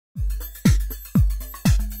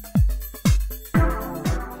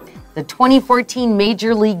The 2014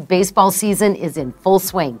 Major League Baseball season is in full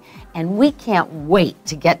swing, and we can't wait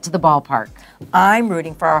to get to the ballpark. I'm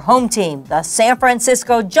rooting for our home team, the San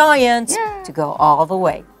Francisco Giants, to go all the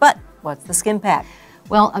way. But what's the Skinpact?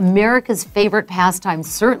 Well, America's favorite pastime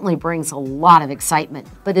certainly brings a lot of excitement,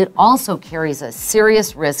 but it also carries a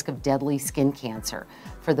serious risk of deadly skin cancer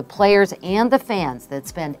for the players and the fans that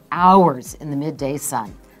spend hours in the midday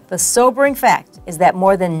sun. The sobering fact is that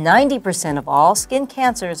more than 90% of all skin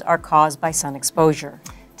cancers are caused by sun exposure.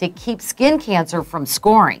 To keep skin cancer from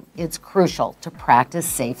scoring, it's crucial to practice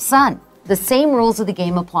safe sun. The same rules of the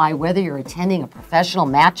game apply whether you're attending a professional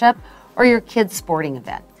matchup or your kid's sporting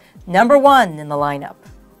event. Number 1 in the lineup,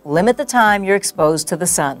 limit the time you're exposed to the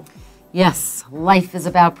sun. Yes, life is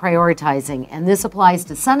about prioritizing, and this applies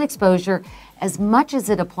to sun exposure as much as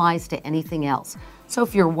it applies to anything else. So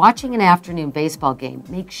if you're watching an afternoon baseball game,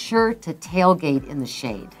 make sure to tailgate in the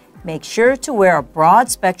shade. Make sure to wear a broad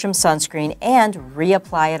spectrum sunscreen and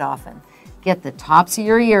reapply it often. Get the tops of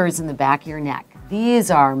your ears and the back of your neck. These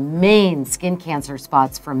are main skin cancer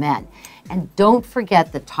spots for men. And don't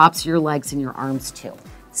forget the tops of your legs and your arms too.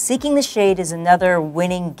 Seeking the shade is another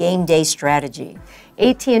winning game day strategy.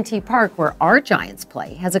 AT&T Park, where our Giants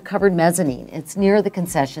play, has a covered mezzanine. It's near the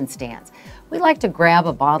concession stands. We like to grab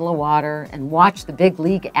a bottle of water and watch the big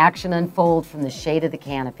league action unfold from the shade of the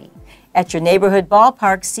canopy. At your neighborhood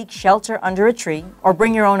ballpark, seek shelter under a tree or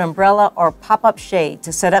bring your own umbrella or pop-up shade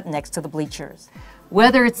to set up next to the bleachers.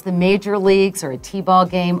 Whether it's the major leagues or a T-ball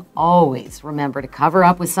game, always remember to cover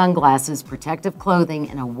up with sunglasses, protective clothing,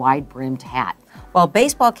 and a wide-brimmed hat. While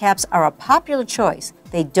baseball caps are a popular choice,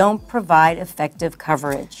 they don't provide effective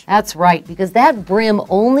coverage. That's right, because that brim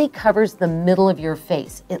only covers the middle of your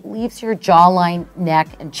face. It leaves your jawline, neck,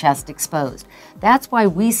 and chest exposed. That's why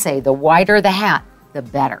we say the wider the hat, the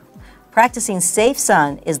better. Practicing safe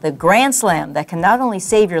sun is the grand slam that can not only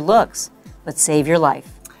save your looks, but save your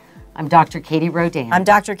life. I'm Dr. Katie Rodan. I'm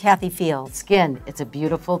Dr. Kathy Fields. Skin, it's a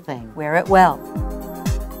beautiful thing. Wear it well.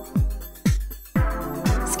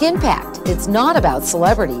 Skinpact, it's not about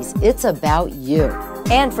celebrities, it's about you.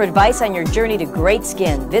 And for advice on your journey to great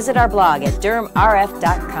skin, visit our blog at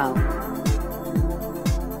dermrf.com.